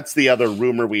 yeah, that's the other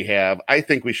rumor we have. I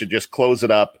think we should just close it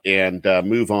up and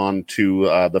move on to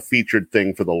the featured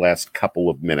thing for the last couple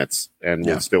of minutes, and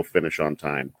we'll still finish on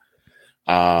time.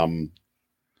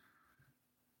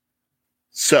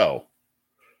 So,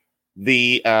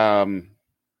 the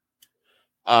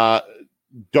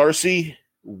Darcy,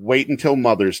 wait until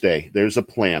Mother's Day. There's a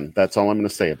plan. That's all I'm going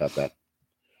to say about that.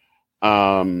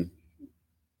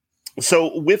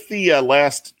 So with the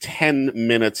last 10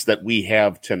 minutes that we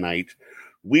have tonight,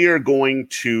 we are going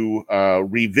to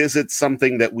revisit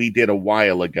something that we did a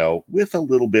while ago with a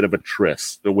little bit of a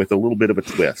twist.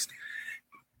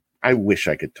 I wish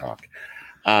I could talk.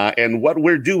 And what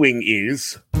we're doing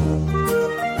is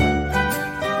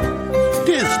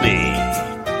Disney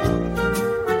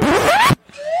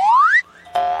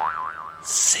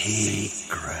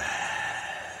Secrets.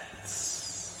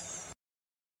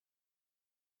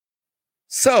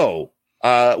 So,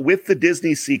 with the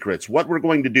Disney Secrets, what we're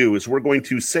going to do is we're going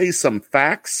to say some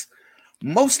facts.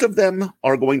 Most of them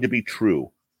are going to be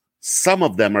true. Some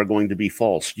of them are going to be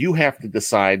false. You have to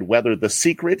decide whether the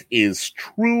secret is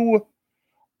true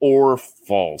or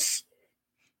false.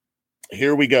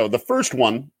 Here we go. The first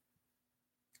one.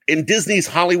 In Disney's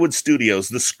Hollywood studios,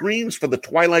 the screams for the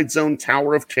Twilight Zone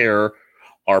Tower of Terror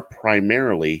are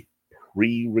primarily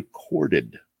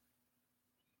pre-recorded.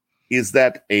 Is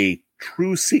that a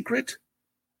true secret,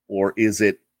 or is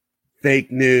it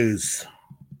fake news?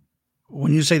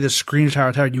 When you say the screams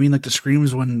Tower, do you mean like the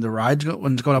screams when the rides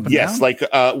when it's going up and down? Yes, like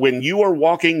when you are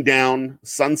walking down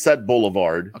Sunset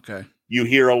Boulevard, okay, you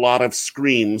hear a lot of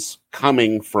screams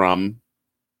coming from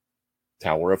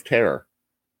Tower of Terror.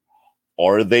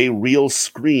 Are they real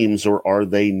screams or are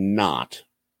they not?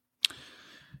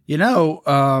 You know,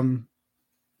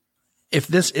 if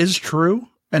this is true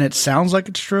and it sounds like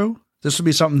it's true, this would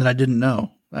be something that I didn't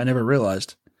know. I never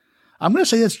realized. I'm going to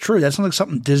say that's true. That sounds like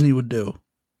something Disney would do.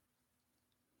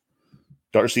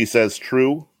 Darcy says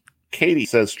true. Katie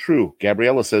says true.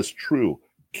 Gabriella says true.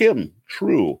 Kim,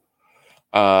 true.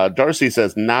 Darcy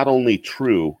says not only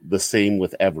true, the same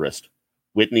with Everest.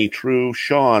 Whitney, true.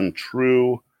 Sean,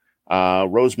 true.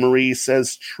 Rosemarie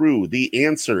says true. The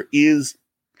answer is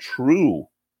true.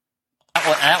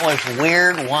 That was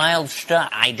weird, wild stuff.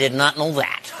 I did not know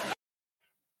that.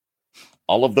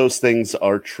 All of those things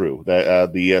are true.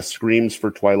 The screams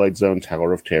for Twilight Zone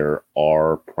Tower of Terror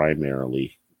are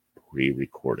primarily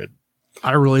pre-recorded.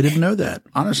 I really didn't know that,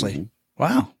 honestly. Mm-hmm.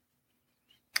 Wow.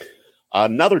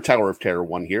 Another Tower of Terror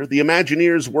one here. The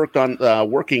Imagineers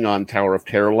working on Tower of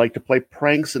Terror like to play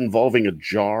pranks involving a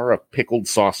jar of pickled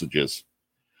sausages.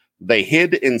 They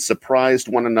hid and surprised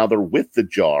one another with the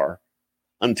jar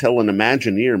until an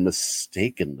Imagineer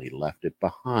mistakenly left it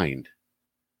behind.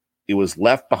 It was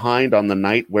left behind on the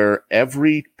night where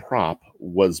every prop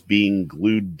was being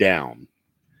glued down.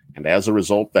 And as a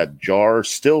result, that jar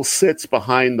still sits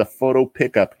behind the photo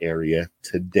pickup area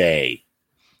today.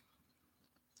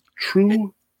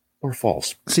 True or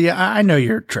false? See, I know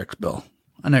your tricks, Bill.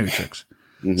 I know your tricks.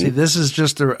 Mm-hmm. See, this is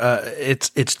just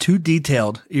it's too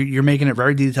detailed. You're making it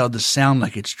very detailed to sound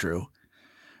like it's true.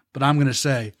 But I'm going to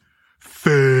say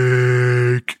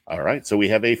fake. All right, so we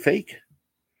have a fake.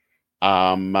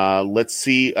 Let's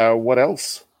see what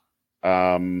else.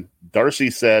 Darcy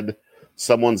said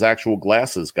someone's actual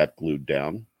glasses got glued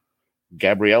down.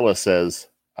 Gabriella says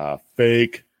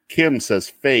fake. Kim says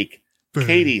fake.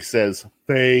 Katie says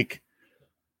fake.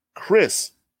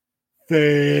 Chris,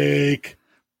 fake.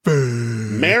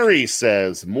 Mary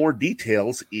says more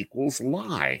details equals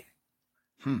lie.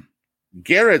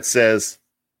 Garrett says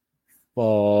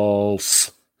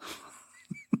false.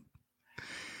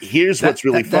 Here's what's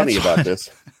really funny about this.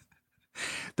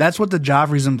 That's what the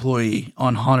Joffrey's employee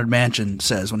on Haunted Mansion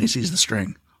says when he sees the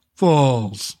string.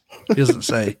 False. He doesn't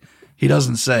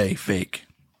say fake.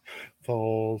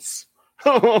 False.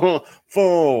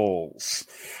 False.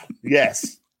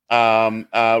 Yes.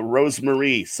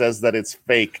 Rosemarie says that it's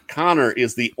fake. Connor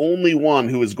is the only one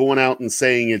who is going out and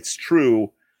saying it's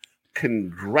true.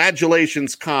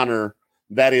 Congratulations, Connor.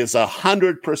 That is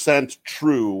 100%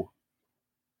 true.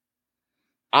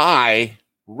 I,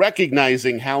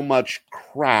 recognizing how much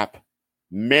crap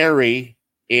Mary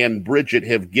and Bridget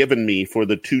have given me for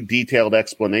the too detailed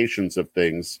explanations of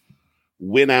things,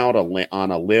 went out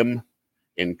on a limb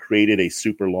and created a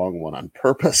super long one on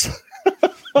purpose.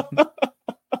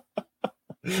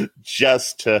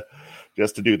 just to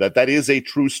do that. That is a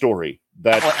true story.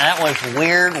 That was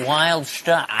weird, wild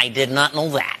stuff. I did not know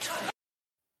that.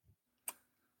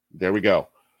 There we go.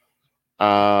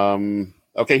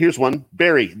 Okay, here's one.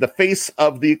 Barry, the face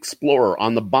of the explorer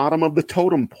on the bottom of the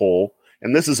totem pole,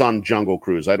 and this is on Jungle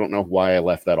Cruise. I don't know why I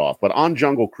left that off, but on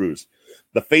Jungle Cruise,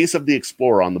 the face of the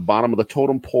explorer on the bottom of the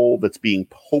totem pole that's being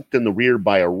poked in the rear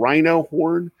by a rhino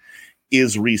horn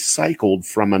is recycled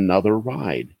from another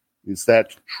ride. Is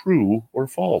that true or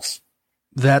false?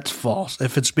 That's false.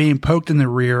 If it's being poked in the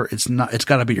rear, it's not. It's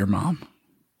got to be your mom.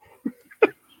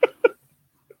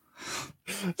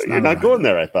 You're not going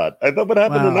there. I thought what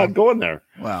happened to not going there.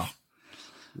 Wow,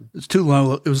 it's too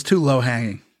low. It was too low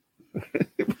hanging.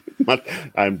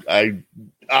 I'm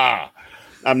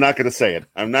not going to say it.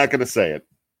 I'm not going to say it.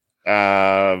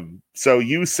 So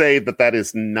you say that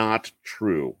is not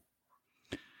true.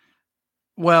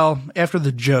 Well, after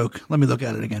the joke, let me look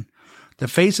at it again. The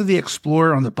face of the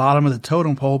explorer on the bottom of the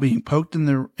totem pole being poked in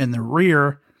the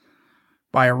rear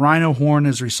by a rhino horn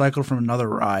is recycled from another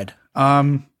ride.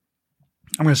 I'm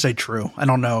going to say true. I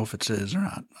don't know if it is or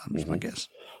not. That's my guess.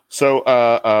 So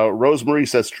Rosemarie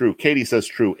says true. Katie says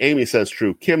true. Amy says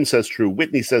true. Kim says true.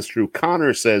 Whitney says true.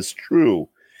 Connor says true.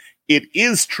 It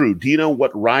is true. Do you know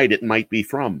what ride it might be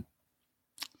from?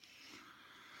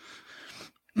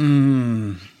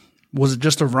 Was it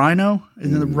just a rhino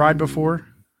in the ride before?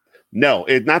 No,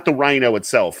 it's not the rhino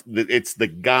itself. It's the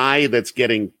guy that's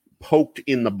getting poked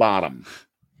in the bottom.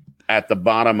 At the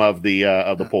bottom of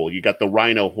the pole, you got the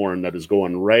rhino horn that is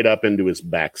going right up into his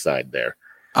backside there.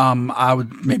 I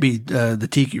would maybe the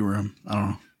tiki room. I don't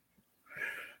know.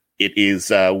 It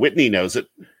is Whitney knows it.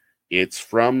 It's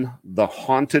from the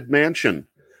Haunted Mansion.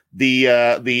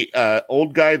 The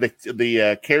old guy,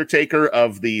 the caretaker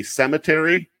of the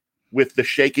cemetery with the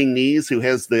shaking knees, who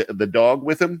has the dog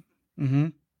with him. Mm-hmm.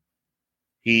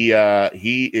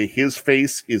 His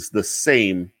face is the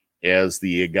same as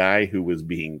the guy who was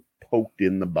being poked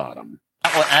in the bottom.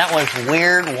 That was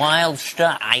weird, wild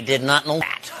stuff. I did not know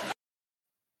that.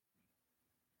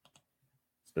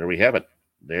 There we have it.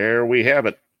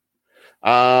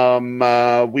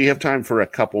 We have time for a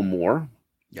couple more.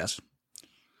 Yes.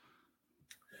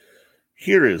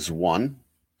 Here is one.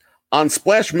 On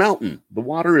Splash Mountain, the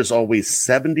water is always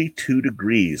 72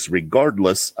 degrees,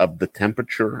 regardless of the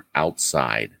temperature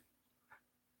outside.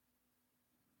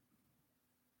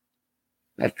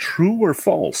 That true or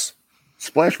false?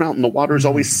 Splash Mountain, the water is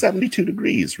always 72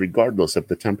 degrees, regardless of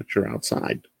the temperature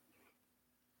outside.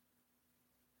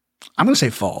 I'm going to say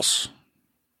false.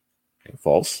 Okay,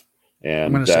 false.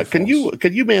 And can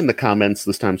false. you man the comments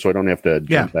this time so I don't have to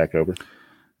jump back over?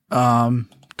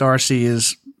 Darcy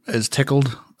is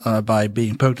tickled by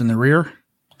being poked in the rear.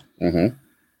 Mm-hmm.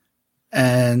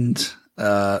 And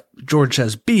George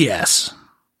says BS.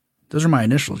 Those are my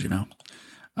initials, you know.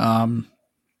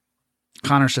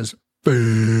 Connor says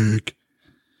fake.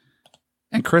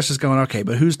 And Chris is going, okay,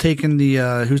 but who's taking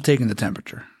the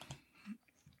temperature?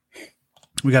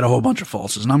 We got a whole bunch of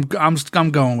falses, and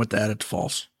I'm going with that. It's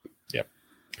false. Yep.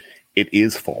 It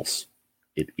is false.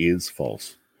 It is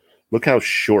false. Look how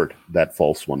short that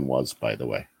false one was, by the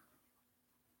way.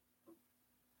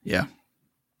 Yeah.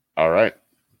 All right.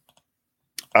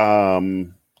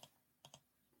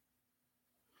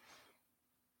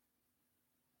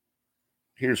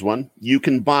 Here's one. You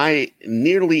can buy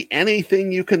nearly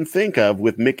anything you can think of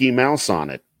with Mickey Mouse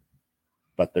on it.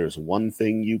 But there's one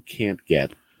thing you can't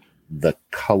get. The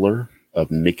color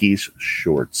of Mickey's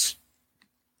shorts.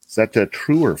 Is that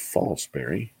true or false,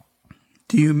 Barry?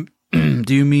 Do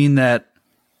you mean that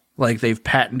like they've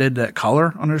patented that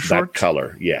color on his shorts? That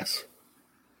color, yes.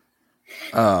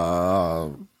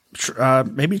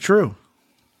 Maybe true.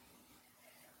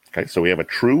 Okay, so we have a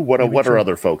true. What are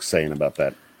other folks saying about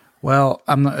that? Well,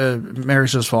 I'm not, Mary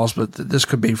says false, but this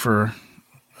could be for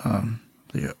that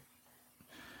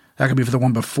could be for the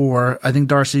one before. I think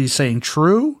Darcy's saying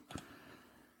true.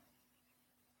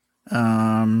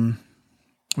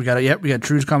 We got it. Yep, we got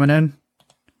True's coming in.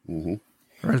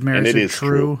 Mm-hmm. Rosemary and said it is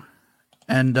true.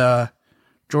 And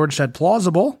George said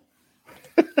plausible.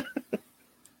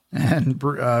 And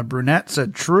Brunette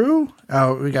said true.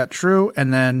 We got true.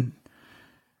 And then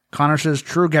Connor says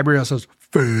true. Gabrielle says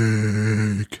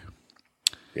fake.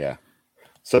 Yeah.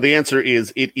 So the answer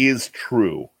is it is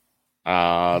true.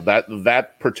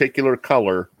 That particular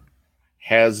color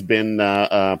has been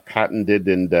patented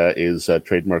and is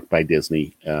trademarked by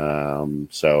Disney.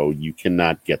 So you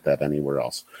cannot get that anywhere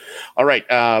else. All right.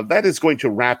 That is going to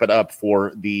wrap it up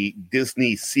for the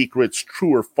Disney Secrets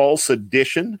True or False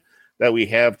edition that we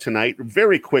have tonight.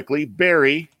 Very quickly,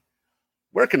 Barry,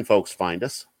 where can folks find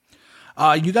us?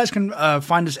 You guys can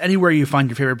find us anywhere you find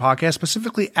your favorite podcast,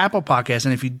 specifically Apple Podcasts.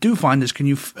 And if you do find us, can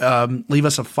you leave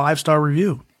us a 5-star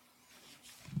review?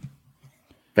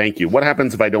 Thank you. What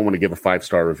happens if I don't want to give a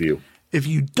 5-star review? If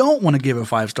you don't want to give a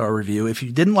 5-star review, if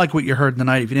you didn't like what you heard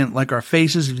tonight, if you didn't like our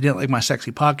faces, if you didn't like my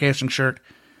sexy podcasting shirt,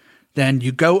 then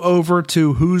you go over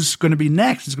to who's going to be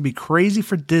next. It's going to be Crazy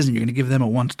for Disney. You're going to give them a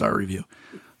 1-star review.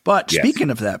 But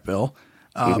speaking of that, Bill,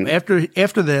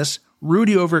 after this,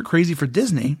 Rudy over at Crazy for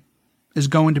Disney is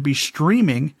going to be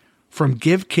streaming from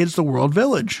Give Kids the World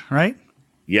Village, right?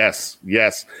 Yes.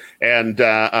 And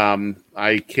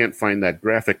I can't find that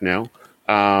graphic now.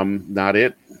 Not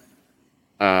it.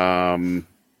 Yeah,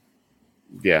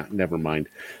 never mind.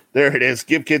 There it is.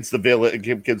 Give Kids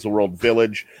the World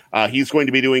Village. He's going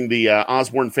to be doing the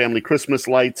Osborne Family Christmas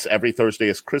lights. Every Thursday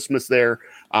is Christmas there.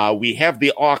 We have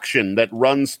the auction that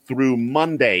runs through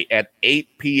Monday at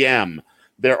 8 p.m.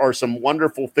 There are some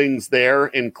wonderful things there,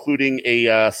 including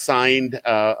a signed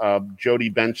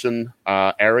Jodie Benson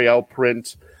Ariel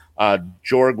print.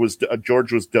 George was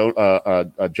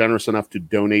generous enough to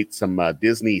donate some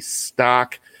Disney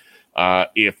stock.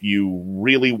 If you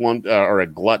really are a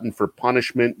glutton for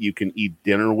punishment, you can eat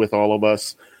dinner with all of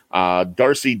us.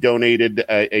 Darcy donated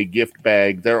a gift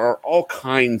bag. There are all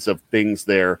kinds of things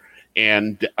there.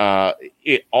 And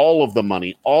all of the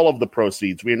money, all of the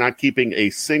proceeds, we are not keeping a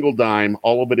single dime.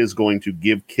 All of it is going to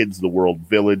Give Kids the World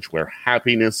Village, where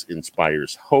happiness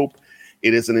inspires hope.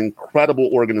 It is an incredible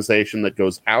organization that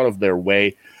goes out of their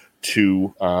way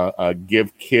to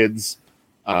give kids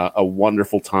a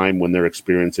wonderful time when they're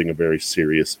experiencing a very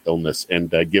serious illness,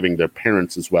 and giving their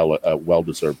parents as well a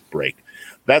well-deserved break.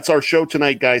 That's our show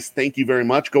tonight, guys. Thank you very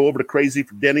much. Go over to Crazy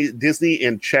for Disney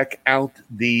and check out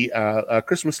the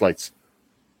Christmas lights.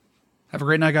 Have a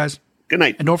great night, guys. Good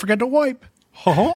night. And don't forget to wipe. Ha-ha.